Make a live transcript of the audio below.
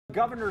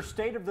Governor's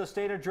State of the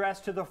State address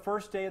to the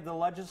first day of the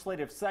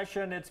legislative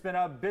session. It's been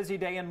a busy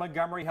day in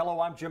Montgomery. Hello,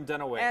 I'm Jim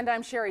Dunaway. And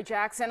I'm Sherry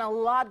Jackson. A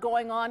lot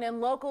going on in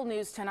local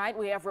news tonight.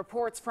 We have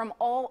reports from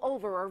all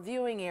over our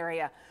viewing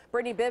area.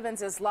 Brittany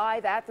Bivens is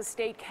live at the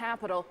state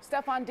capitol.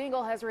 Stefan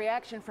Dingle has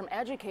reaction from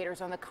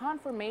educators on the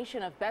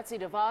confirmation of Betsy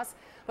DeVos.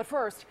 But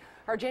first,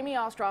 our Jamie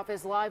Ostroff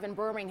is live in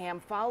Birmingham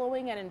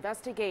following an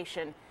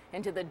investigation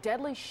into the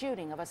deadly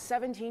shooting of a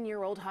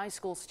 17-year-old high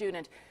school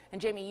student.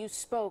 And Jamie, you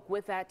spoke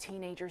with that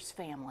teenager's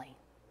family.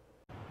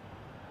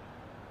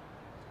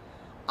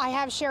 I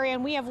have, Sherry,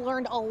 and we have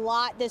learned a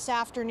lot this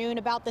afternoon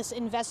about this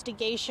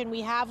investigation.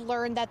 We have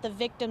learned that the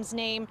victim's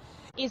name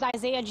is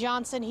Isaiah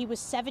Johnson. He was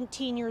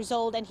 17 years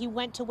old and he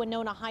went to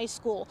Winona High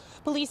School.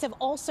 Police have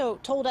also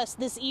told us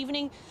this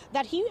evening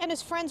that he and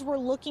his friends were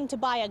looking to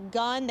buy a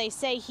gun. They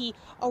say he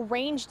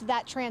arranged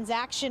that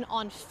transaction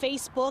on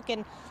Facebook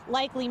and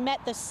likely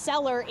met the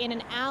seller in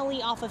an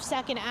alley off of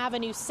 2nd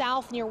Avenue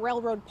South near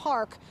Railroad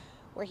Park,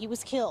 where he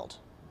was killed.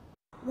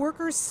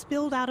 Workers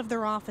spilled out of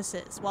their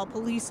offices while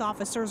police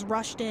officers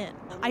rushed in.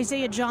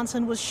 Isaiah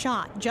Johnson was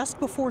shot just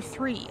before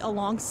 3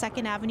 along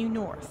 2nd Avenue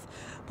North.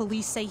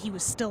 Police say he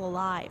was still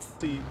alive.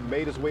 He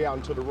made his way out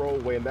into the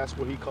roadway, and that's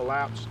where he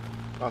collapsed.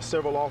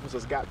 Several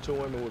officers got to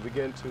him and would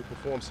begin to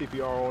perform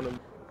CPR on him.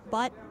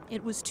 But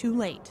it was too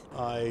late.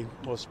 I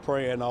was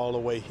praying all the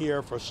way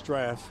here for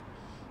strength,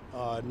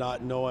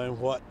 not knowing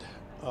what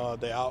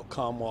the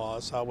outcome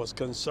was. I was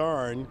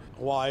concerned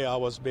why I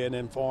was being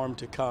informed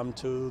to come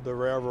to the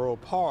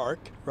Railroad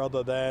Park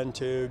rather than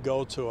to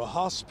go to a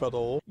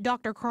hospital.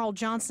 Dr. Carl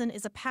Johnson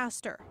is a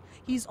pastor.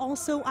 He's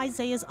also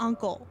Isaiah's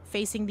uncle,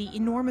 facing the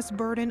enormous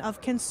burden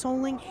of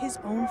consoling his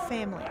own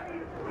family.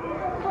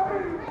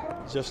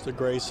 Just the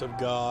grace of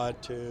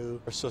God to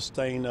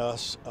sustain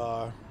us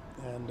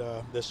and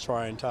this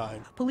trying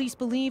time. Police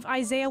believe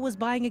Isaiah was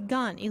buying a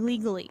gun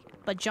illegally,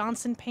 but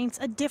Johnson paints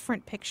a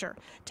different picture,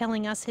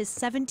 telling us his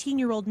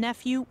 17-year-old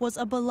nephew was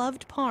a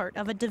beloved part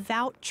of a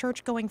devout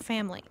church-going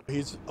family.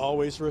 He's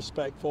always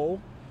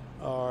respectful.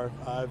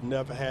 I've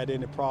never had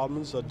any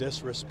problems or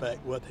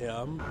disrespect with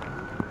him.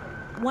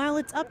 While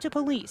it's up to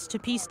police to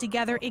piece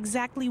together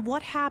exactly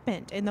what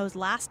happened in those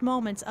last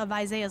moments of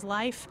Isaiah's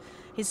life,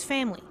 his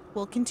family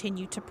will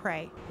continue to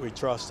pray. We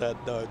trust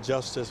that the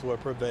justice will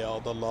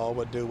prevail, the law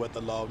will do what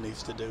the law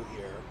needs to do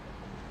here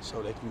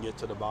so they can get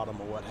to the bottom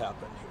of what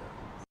happened here.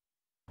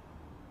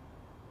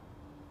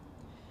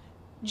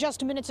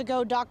 Just minutes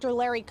ago, Dr.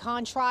 Larry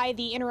Contri,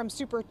 the interim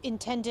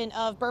superintendent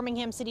of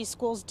Birmingham City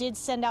Schools, did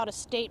send out a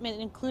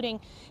statement including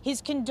his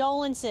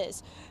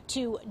condolences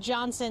to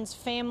Johnson's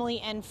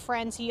family and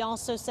friends. He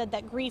also said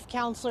that grief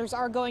counselors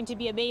are going to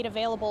be made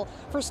available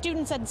for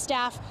students and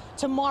staff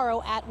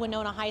tomorrow at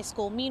Winona High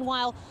School.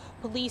 Meanwhile,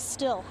 police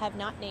still have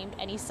not named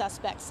any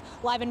suspects.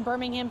 Live in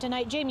Birmingham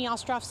tonight, Jamie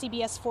Ostroff,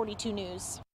 CBS 42 News.